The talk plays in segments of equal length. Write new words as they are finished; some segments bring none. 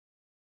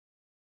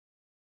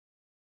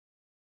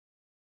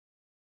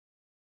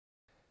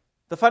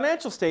The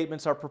financial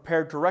statements are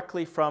prepared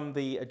directly from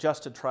the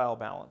adjusted trial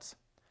balance.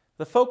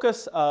 The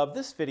focus of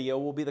this video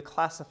will be the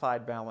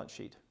classified balance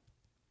sheet.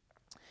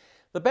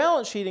 The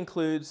balance sheet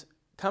includes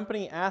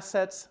company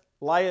assets,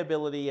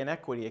 liability, and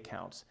equity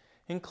accounts,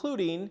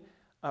 including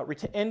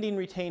ending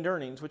retained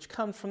earnings, which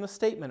comes from the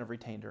statement of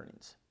retained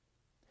earnings.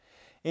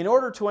 In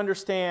order to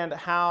understand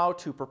how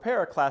to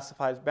prepare a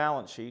classified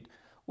balance sheet,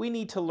 we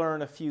need to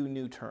learn a few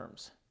new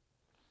terms.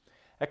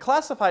 A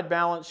classified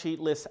balance sheet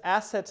lists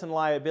assets and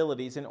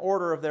liabilities in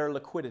order of their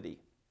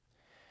liquidity.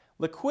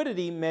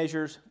 Liquidity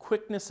measures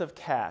quickness of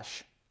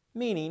cash,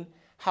 meaning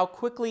how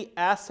quickly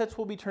assets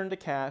will be turned to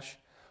cash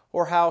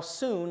or how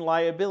soon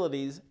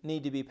liabilities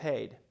need to be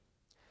paid.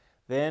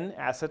 Then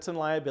assets and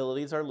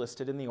liabilities are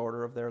listed in the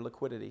order of their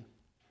liquidity.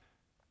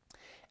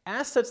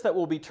 Assets that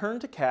will be turned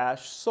to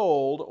cash,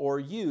 sold, or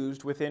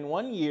used within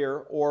 1 year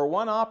or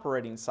one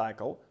operating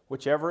cycle,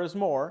 whichever is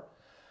more,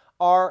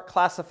 are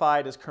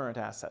classified as current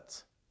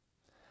assets.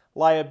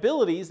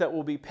 Liabilities that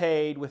will be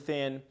paid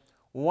within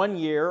 1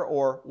 year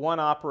or one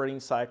operating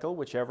cycle,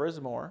 whichever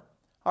is more,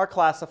 are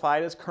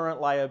classified as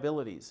current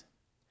liabilities.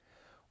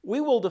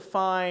 We will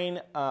define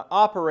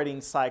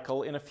operating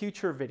cycle in a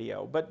future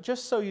video, but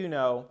just so you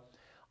know,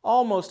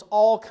 almost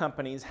all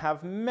companies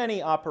have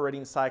many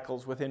operating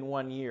cycles within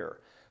 1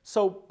 year.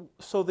 So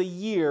the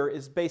year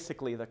is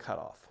basically the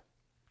cutoff.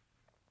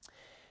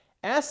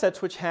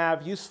 Assets which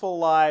have useful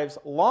lives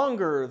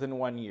longer than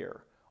 1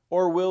 year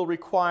or will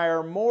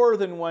require more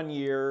than 1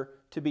 year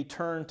to be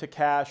turned to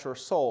cash or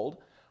sold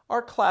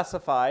are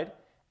classified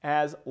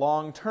as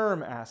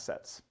long-term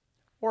assets,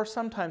 or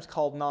sometimes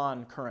called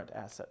non-current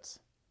assets.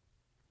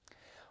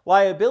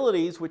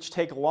 Liabilities which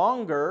take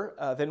longer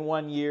than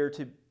 1 year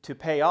to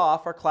pay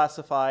off are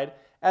classified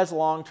as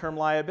long-term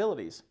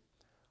liabilities,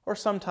 or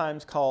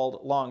sometimes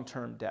called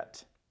long-term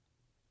debt.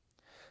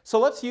 So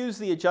let's use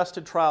the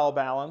adjusted trial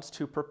balance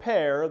to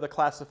prepare the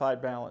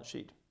classified balance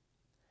sheet.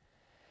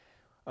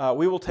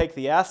 We will take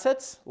the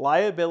assets,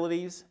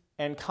 liabilities,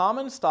 and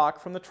common stock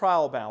from the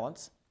trial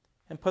balance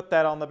and put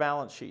that on the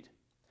balance sheet.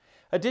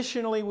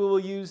 Additionally, we will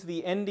use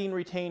the ending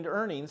retained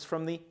earnings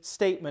from the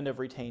statement of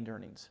retained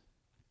earnings.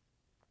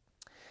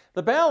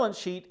 The balance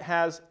sheet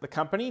has the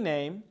company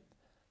name,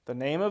 the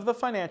name of the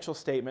financial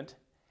statement,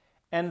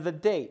 and the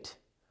date,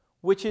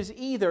 which is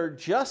either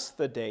just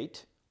the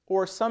date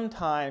or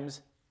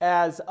sometimes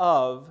as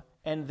of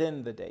and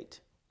then the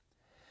date.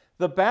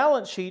 The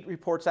balance sheet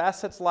reports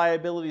assets,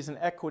 liabilities, and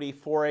equity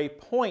for a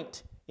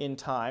point in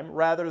time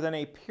rather than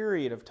a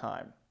period of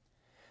time.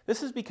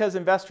 This is because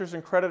investors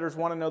and creditors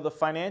want to know the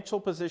financial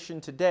position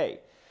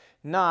today,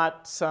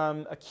 not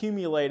some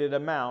accumulated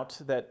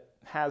amount that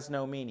has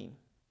no meaning.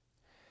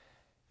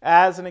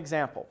 As an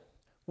example,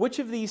 which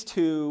of these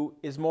two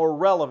is more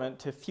relevant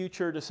to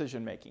future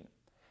decision making?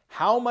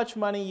 How much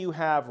money you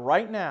have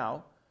right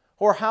now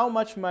or how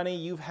much money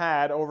you've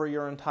had over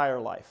your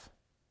entire life?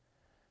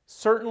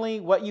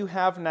 Certainly what you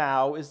have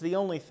now is the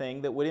only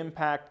thing that would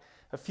impact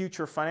a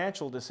future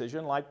financial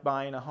decision like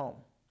buying a home.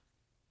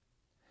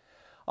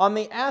 On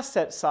the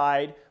asset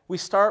side, we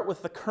start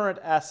with the current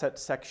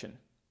assets section.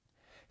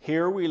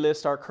 Here we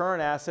list our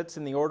current assets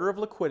in the order of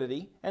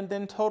liquidity and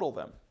then total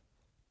them.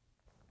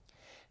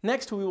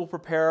 Next, we will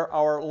prepare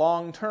our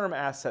long-term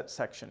assets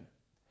section.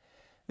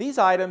 These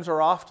items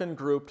are often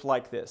grouped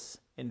like this: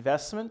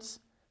 investments,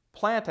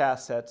 plant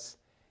assets,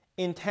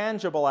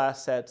 intangible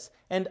assets,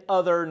 and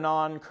other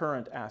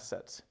non-current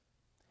assets.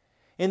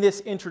 In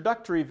this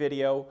introductory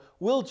video,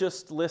 we'll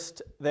just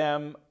list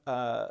them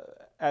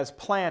as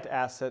plant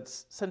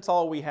assets, since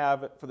all we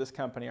have for this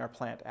company are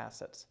plant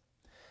assets.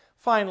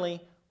 Finally,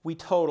 we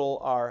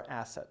total our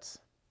assets.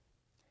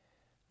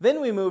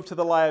 Then we move to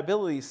the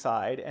liabilities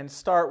side and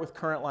start with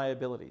current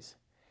liabilities.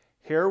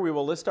 Here we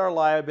will list our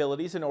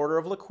liabilities in order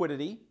of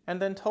liquidity and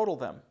then total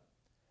them.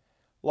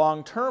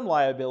 Long-term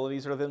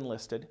liabilities are then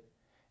listed,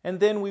 and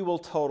then we will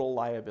total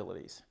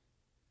liabilities.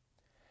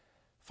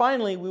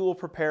 Finally, we will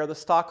prepare the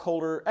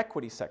stockholder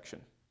equity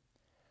section.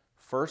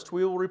 First,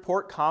 we will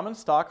report common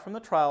stock from the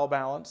trial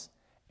balance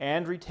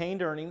and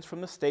retained earnings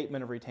from the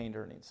statement of retained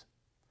earnings.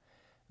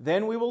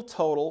 Then we will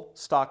total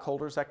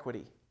stockholders'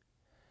 equity.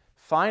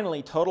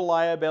 Finally, total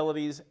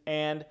liabilities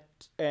and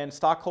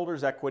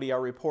stockholders' equity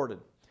are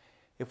reported.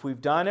 If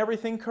we've done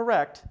everything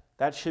correct,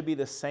 that should be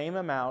the same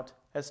amount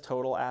as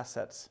total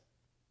assets.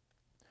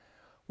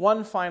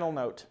 One final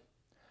note.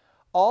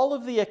 All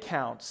of the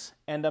accounts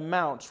and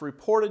amounts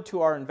reported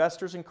to our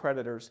investors and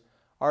creditors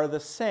are the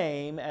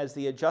same as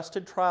the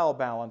adjusted trial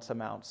balance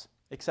amounts,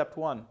 except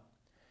one.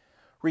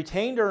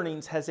 Retained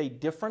earnings has a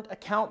different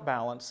account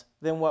balance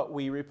than what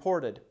we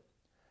reported.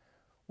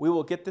 We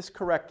will get this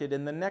corrected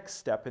in the next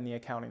step in the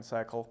accounting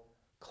cycle,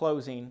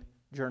 closing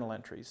journal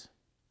entries.